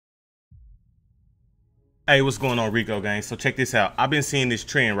Hey, what's going on, Rico gang? So check this out. I've been seeing this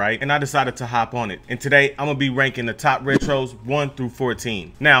trend, right? And I decided to hop on it. And today I'm gonna be ranking the top retros 1 through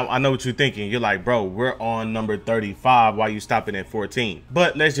 14. Now, I know what you're thinking. You're like, bro, we're on number 35. Why you stopping at 14?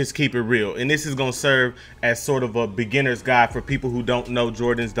 But let's just keep it real. And this is gonna serve as sort of a beginner's guide for people who don't know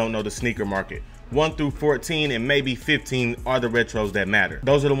Jordans, don't know the sneaker market. 1 through 14 and maybe 15 are the retros that matter.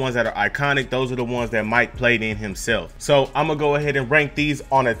 Those are the ones that are iconic. Those are the ones that Mike played in himself. So I'm gonna go ahead and rank these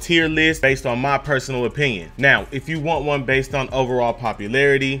on a tier list based on my personal opinion. Now, if you want one based on overall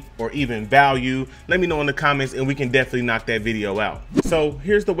popularity or even value, let me know in the comments and we can definitely knock that video out. So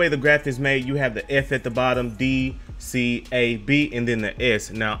here's the way the graph is made. You have the F at the bottom, D, C, A, B, and then the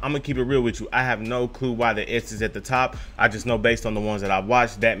S. Now, I'm gonna keep it real with you. I have no clue why the S is at the top. I just know based on the ones that I've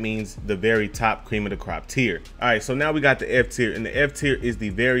watched, that means the very top cream of the crop tier. All right, so now we got the F tier, and the F tier is the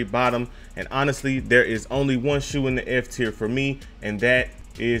very bottom. And honestly, there is only one shoe in the F tier for me, and that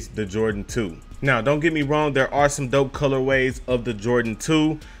is the Jordan 2. Now, don't get me wrong, there are some dope colorways of the Jordan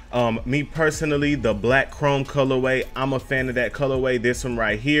 2. Me personally, the black chrome colorway, I'm a fan of that colorway. This one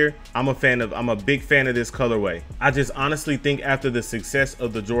right here, I'm a big fan of this colorway. I just honestly think after the success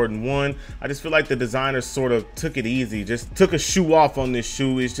of the Jordan 1, I just feel like the designers sort of took it easy, just took a shoe off on this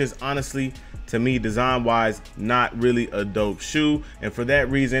shoe. It's just honestly, to me, design wise, not really a dope shoe. And for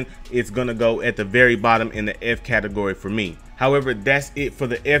that reason, it's gonna go at the very bottom in the F category for me. However, that's it for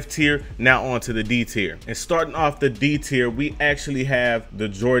the F tier. Now on to the D tier. And starting off the D tier, we actually have the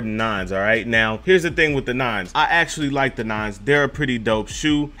Jordan 9s, all right? Now, here's the thing with the 9s. I actually like the 9s. They're a pretty dope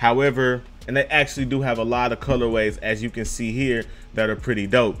shoe. However, and they actually do have a lot of colorways, as you can see here, that are pretty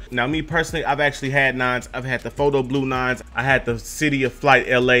dope. Now, me personally, I've actually had 9s. I've had the photo blue 9s. I had the City of Flight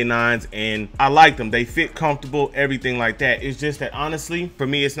LA 9s, and I like them. They fit comfortable, everything like that. It's just that honestly, for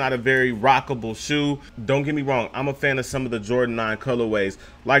me, it's not a very rockable shoe. Don't get me wrong. I'm a fan of some of the Jordan 9 colorways,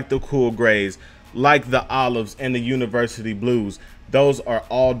 like the cool grays, like the olives and the university blues. Those are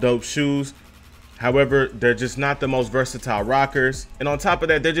all dope shoes. However, they're just not the most versatile rockers. And on top of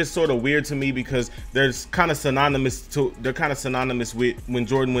that, they're just sort of weird to me because they're kind of synonymous with when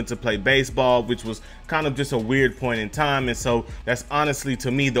Jordan went to play baseball, which was kind of just a weird point in time. And so that's honestly, to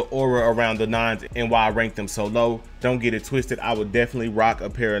me, the aura around the 9s and why I rank them so low. Don't get it twisted. I would definitely rock a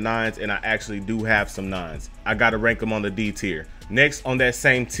pair of 9s, and I actually do have some 9s. I got to rank them on the D tier. Next on that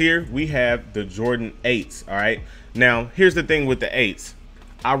same tier, we have the Jordan 8s, all right? Now, here's the thing with the 8s.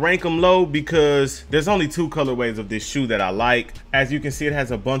 I rank them low because there's only 2 colorways of this shoe that I like. As you can see, it has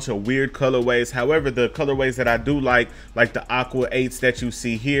a bunch of weird colorways. However, the colorways that I do like the Aqua 8s that you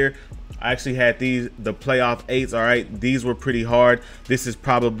see here, I actually had these, the playoff 8s, all right? These were pretty hard. This is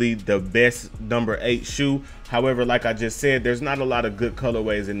probably the best number 8 shoe. However, like I just said, there's not a lot of good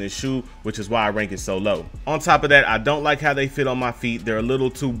colorways in this shoe, which is why I rank it so low. On top of that, I don't like how they fit on my feet. They're a little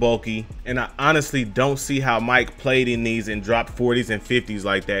too bulky, and I honestly don't see how Mike played in these and dropped 40s and 50s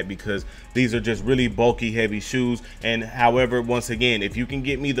like that, because these are just really bulky, heavy shoes. And however, once again, if you can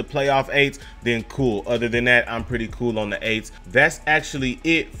get me the playoff 8s, then cool. Other than that, I'm pretty cool on the 8s. That's actually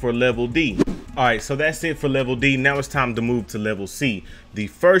it for level D. All right, so that's it for level D. Now it's time to move to level C. The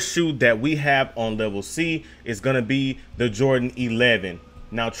first shoe that we have on level C is gonna be the Jordan 11.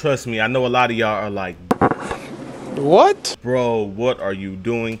 Now, trust me, I know a lot of y'all are like, what? Bro, what are you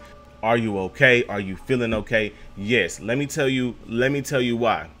doing? Are you okay? Are you feeling okay? Yes, let me tell you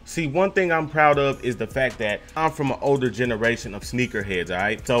why. See, one thing I'm proud of is the fact that I'm from an older generation of sneakerheads, all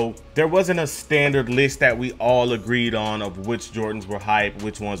right? So there wasn't a standard list that we all agreed on of which Jordans were hype,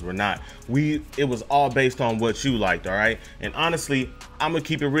 which ones were not. It was all based on what you liked, all right? And honestly, I'm gonna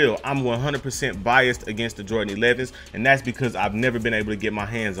keep it real. I'm 100% biased against the Jordan 11s, and that's because I've never been able to get my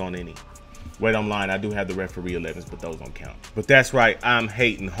hands on any. Wait, I'm lying. I do have the referee 11s, but those don't count. But that's right, I'm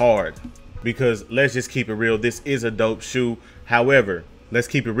hating hard because let's just keep it real. This is a dope shoe. However, let's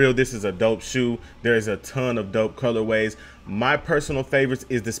keep it real. This is a dope shoe. There's a ton of dope colorways. My personal favorites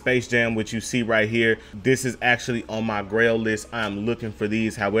is the Space Jam, which you see right here. This is actually on my grail list. I'm looking for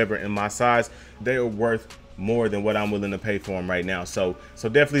these. However, in my size, they are worth more than what I'm willing to pay for them right now. So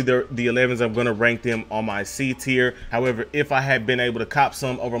definitely the 11s, I'm gonna rank them on my C tier. However, if I had been able to cop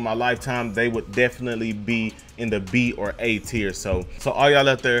some over my lifetime, they would definitely be in the B or A tier. So all y'all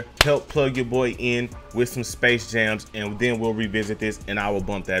out there, help plug your boy in with some Space Jams, and then we'll revisit this and I will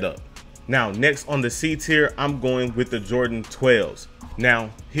bump that up. Now, next on the C tier, I'm going with the Jordan 12s. Now,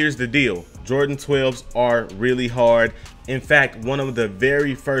 here's the deal. Jordan 12s are really hard. In fact, one of the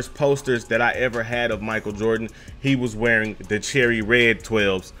very first posters that I ever had of Michael Jordan, he was wearing the cherry red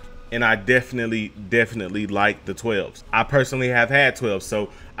 12s. and I definitely like the 12s. I personally have had 12s, so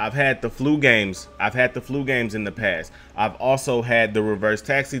I've had the flu games. I've had the flu games in the past. I've also had the reverse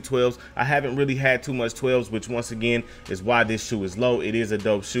taxi 12s. I haven't really had too much 12s, which once again is why this shoe is low. It is a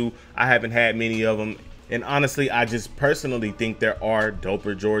dope shoe. I haven't had many of them. And honestly, I just personally think there are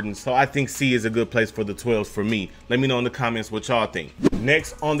doper Jordans. So I think C is a good place for the 12s for me. Let me know in the comments what y'all think.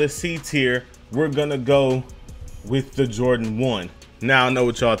 Next on the C tier, we're gonna go with the Jordan 1. Now I know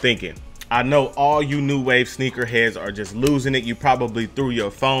what y'all thinking. I know all you new wave sneakerheads are just losing it. You probably threw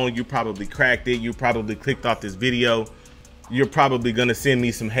your phone, you probably cracked it, you probably clicked off this video. You're probably gonna send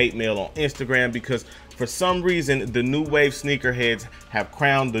me some hate mail on Instagram because for some reason the new wave sneakerheads have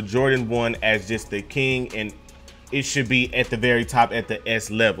crowned the Jordan 1 as just the king, and it should be at the very top at the S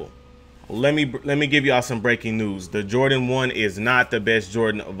level. Let me give y'all some breaking news. The Jordan 1 is not the best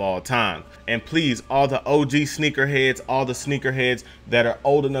Jordan of all time. And please, all the OG sneakerheads, all the sneakerheads that are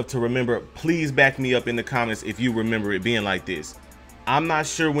old enough to remember, please back me up in the comments if you remember it being like this. I'm not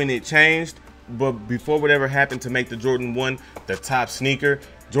sure when it changed, but before whatever happened to make the Jordan 1 the top sneaker,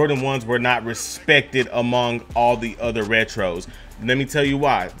 Jordan 1s were not respected among all the other retros. Let me tell you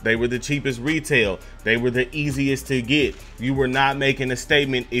why. They were the cheapest retail. They were the easiest to get. You were not making a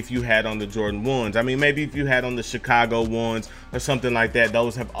statement if you had on the Jordan 1s. I mean, maybe if you had on the Chicago 1s or something like that,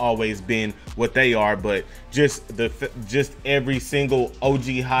 those have always been what they are, but just every single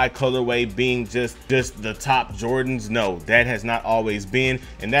OG high colorway being just the top Jordans, no, that has not always been.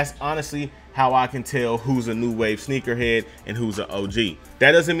 And that's honestly how I can tell who's a new wave sneakerhead and who's an OG.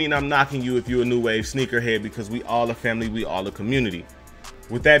 That doesn't mean I'm knocking you if you're a new wave sneakerhead, because we all a family, we all a community.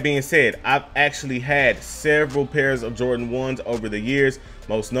 With that being said, I've actually had several pairs of Jordan 1s over the years.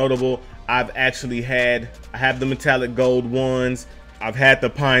 Most notable, I have the metallic gold ones. I've had the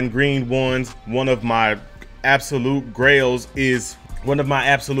pine green ones. One of my absolute grails is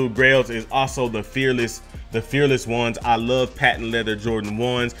also the fearless ones. I love patent leather Jordan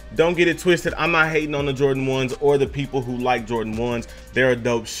 1s. Don't get it twisted, I'm not hating on the Jordan 1s or the people who like Jordan 1s. They're a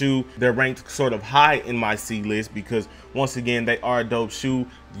dope shoe. They're ranked sort of high in my C list because once again, they are a dope shoe.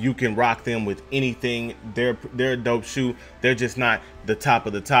 You can rock them with anything. They're a dope shoe. They're just not the top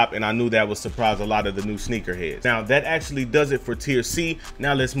of the top, and I knew that would surprise a lot of the new sneakerheads. Now that actually does it for tier C.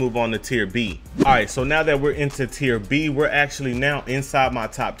 Now let's move on to tier B. All right, so now that we're into tier B, we're actually now inside my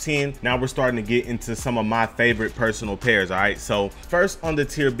top 10. Now we're starting to get into some of my favorite personal pairs. All right, so first on the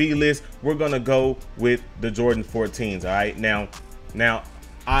tier B list, we're gonna go with the Jordan 14s. All right, now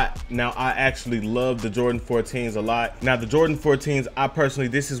I actually love the Jordan 14s a lot. Now the Jordan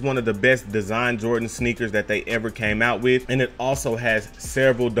 14s, this is one of the best design Jordan sneakers that they ever came out with, and it also has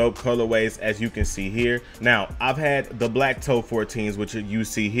several dope colorways, as you can see here. Now I've had the black toe 14s, which you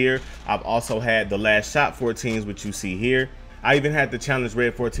see here. I've also had the last shot 14s, which you see here. I even had the challenge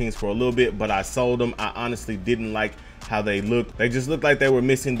red 14s for a little bit, but I sold them. I honestly didn't like how they looked. They just looked like they were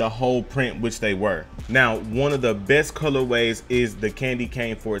missing the whole print, which they were. Now, one of the best colorways is the candy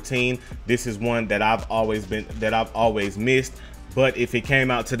cane 14. This is one that I've always missed, but if it came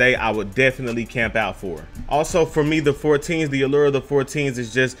out today, I would definitely camp out for. Also, for me, the 14s, the allure of the 14s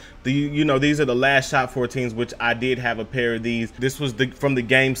is just these are the last shot 14s, which I did have a pair of these. This was from the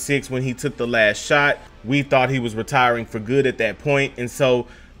game 6 when he took the last shot. We thought he was retiring for good at that point, and so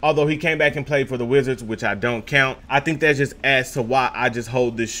although he came back and played for the Wizards, which I don't count, I think that just adds to why I just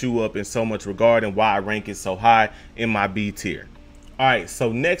hold this shoe up in so much regard and why I rank it so high in my B tier. All right,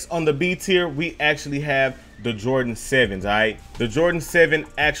 so next on the B tier, we actually have the Jordan 7s, all right? The Jordan 7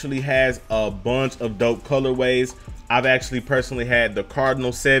 actually has a bunch of dope colorways. I've actually personally had the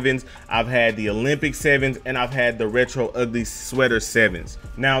Cardinal 7s, I've had the Olympic 7s, and I've had the Retro Ugly Sweater 7s.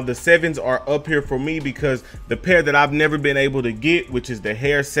 Now the 7s are up here for me because the pair that I've never been able to get, which is the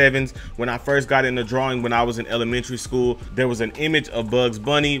Hair 7s, when I first got into drawing when I was in elementary school, there was an image of Bugs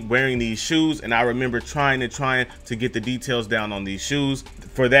Bunny wearing these shoes, and I remember trying to get the details down on these shoes.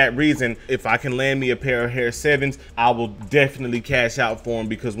 For that reason, if I can land me a pair of Hair 7s, I will definitely cash out for them,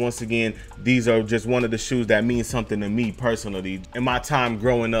 because once again, these are just one of the shoes that mean something to me personally in my time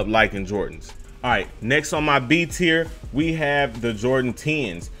growing up liking Jordans. All right, next on my B tier, we have the Jordan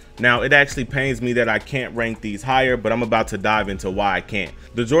 10s. Now, it actually pains me that I can't rank these higher, but I'm about to dive into why I can't.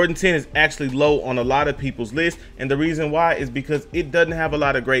 The Jordan 10 is actually low on a lot of people's list, and the reason why is because it doesn't have a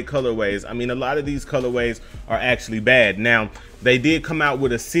lot of great colorways. I mean, a lot of these colorways are actually bad. Now, they did come out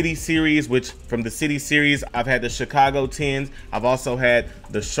with a City series, which from the City series, I've had the Chicago 10s. I've also had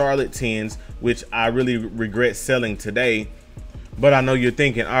the Charlotte 10s, which I really regret selling today. But I know you're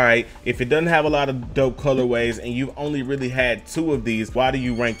thinking, all right, if it doesn't have a lot of dope colorways and you've only really had 2 of these, why do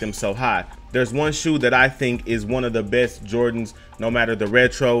you rank them so high? there's one shoe that I think is one of the best Jordans, no matter the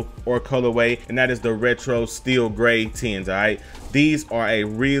retro or colorway, and that is the retro steel gray 10s. All right, these are a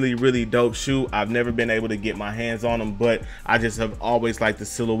really dope shoe. I've never been able to get my hands on them, but I just have always liked the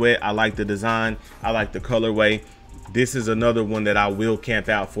silhouette. I like the design, I like the colorway. This is another one that I will camp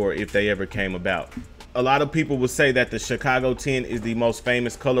out for if they ever came about. A lot of people would say that the Chicago 10 is the most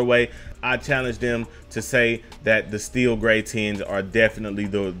famous colorway. I challenge them to say that the steel gray 10s are definitely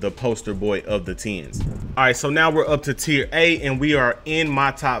the poster boy of the 10s. All right, so now we're up to tier A, and we are in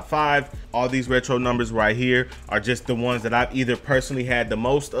my top 5. All these retro numbers right here are just the ones that I've either personally had the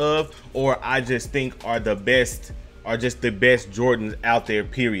most of, or I just think are the best, are just the best Jordans out there,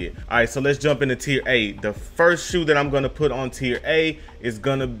 period. All right, so let's jump into tier A. The first shoe that I'm gonna put on tier A is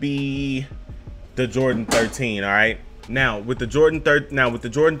gonna be the Jordan 13. All right, now with the Jordan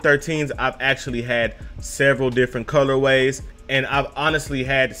 13s, I've actually had several different colorways, and I've honestly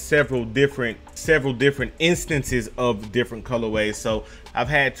had several different instances of different colorways. So I've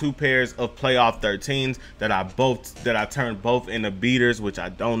had 2 pairs of playoff 13s that I turned both into beaters, which I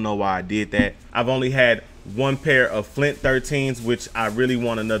don't know why I did that. I've only had 1 pair of Flint 13s, which I really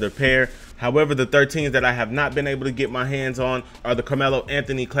want another pair. However, the 13s that I have not been able to get my hands on are the Carmelo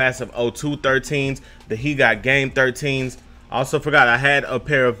Anthony class of 02 13s, the He Got Game 13s. I also forgot I had a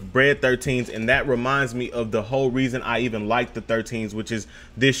pair of Bread 13s, and that reminds me of the whole reason I even like the 13s, which is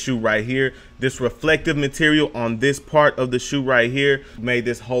this shoe right here. This reflective material on this part of the shoe right here made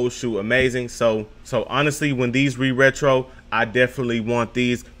this whole shoe amazing. So honestly, when these re-retro, I definitely want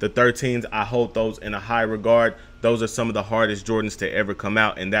these. The 13s, I hold those in a high regard. Those are some of the hardest Jordans to ever come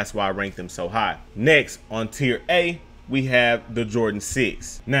out, and that's why I rank them so high. Next, on tier A, we have the Jordan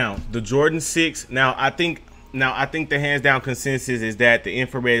 6. Now, the Jordan 6, I think the hands down consensus is that the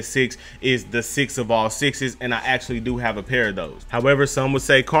infrared 6 is the 6 of all 6s, and I actually do have a pair of those. However, some would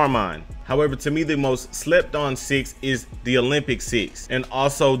say Carmine. However, to me, the most slept on 6 is the Olympic 6, and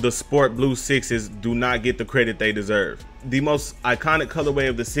also the Sport Blue 6s do not get the credit they deserve. The most iconic colorway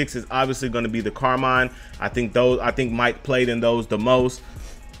of the 6 is obviously going to be the Carmine. I think Mike played in those the most.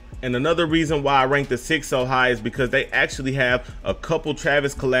 And another reason why I rank the 6 so high is because they actually have a couple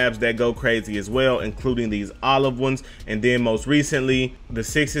Travis collabs that go crazy as well, including these olive ones. And then most recently, the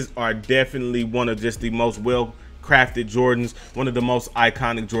 6s are definitely one of just the most well-crafted Jordans, one of the most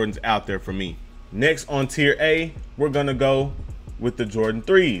iconic Jordans out there for me. Next on tier A, we're gonna go with the Jordan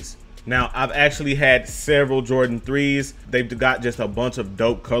 3s. Now, I've actually had several Jordan 3s. They've got just a bunch of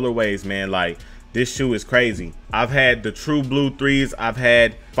dope colorways, man. Like, this shoe is crazy. I've had the true blue 3s, I've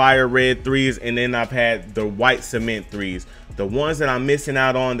had fire red 3s, and then I've had the white cement 3s. The ones that I'm missing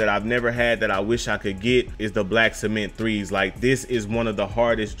out on that I've never had that I wish I could get is the black cement 3s. Like, this is one of the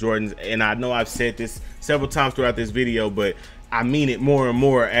hardest Jordans, and I know I've said this several times throughout this video, but I mean it more and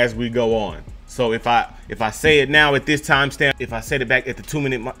more as we go on. So if I say it now at this timestamp, if I said it back at the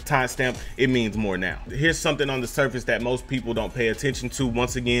 2-minute timestamp, it means more now. Here's something on the surface that most people don't pay attention to.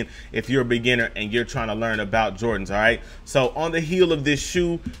 Once again, if you're a beginner and you're trying to learn about Jordans, all right? So on the heel of this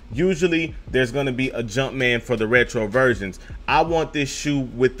shoe, usually there's gonna be a Jumpman for the retro versions. I want this shoe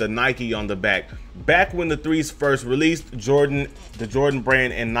with the Nike on the back. Back when the 3s first released, the Jordan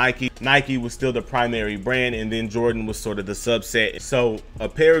brand and Nike was still the primary brand, and then Jordan was sort of the subset. So a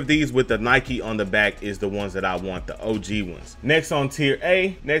pair of these with the Nike on the back is the ones that I want, the OG ones. Next on tier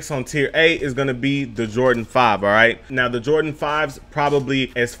A is gonna be the Jordan 5, all right? Now the Jordan 5s,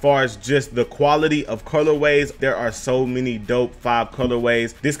 probably as far as just the quality of colorways, there are so many dope 5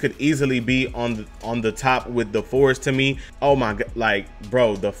 colorways. This could easily be on the top with the 4s to me. Oh my God, like,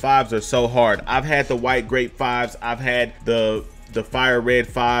 bro, the 5s are so hard. I've had the white grape 5s, I've had the fire red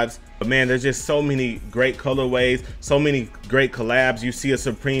 5s. But man, there's just so many great colorways, so many great collabs. You see a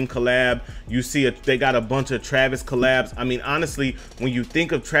Supreme collab, you see they got a bunch of Travis collabs. I mean, honestly, when you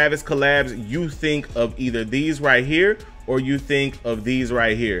think of Travis collabs, you think of either these right here or you think of these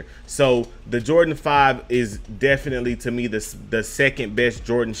right here. So the Jordan 5 is definitely, to me, the second best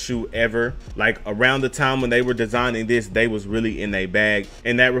Jordan shoe ever. Like, around the time when they were designing this, they was really in their bag,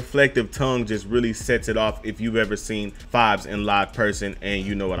 and that reflective tongue just really sets it off if you've ever seen 5s in live person, and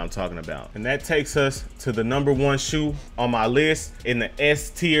you know what I'm talking about. And that takes us to the #1 shoe on my list in the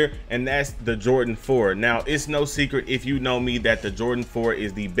S tier, and that's the Jordan 4. Now, it's no secret if you know me that the Jordan 4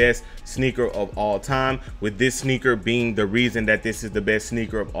 is the best sneaker of all time, with this sneaker being the reason that this is the best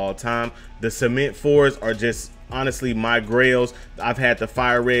sneaker of all time. The cement 4s are just honestly my grails. I've had the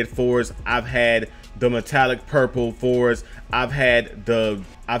fire red 4s, I've had the metallic purple 4s, I've had the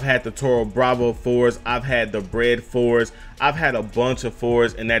Toro Bravo 4s, I've had the Bread 4s, I've had a bunch of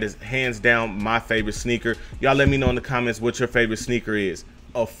 4s, and that is hands down my favorite sneaker. Y'all let me know in the comments what your favorite sneaker is.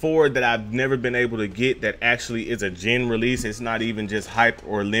 a 4 that I've never been able to get that actually is a gen release. It's not even just hyped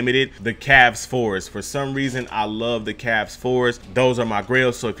or limited. The Cavs 4s. For some reason, I love the Cavs 4s. Those are my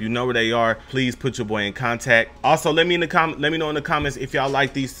grails. So if you know where they are, please put your boy in contact. Also, let me know in the comments if y'all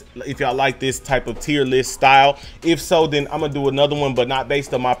like these, if y'all like this type of tier list style. If so, then I'm gonna do another one, but not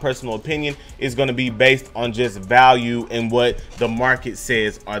based on my personal opinion. It's gonna be based on just value and what the market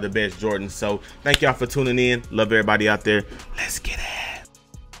says are the best Jordans. So thank y'all for tuning in. Love everybody out there. Let's get it.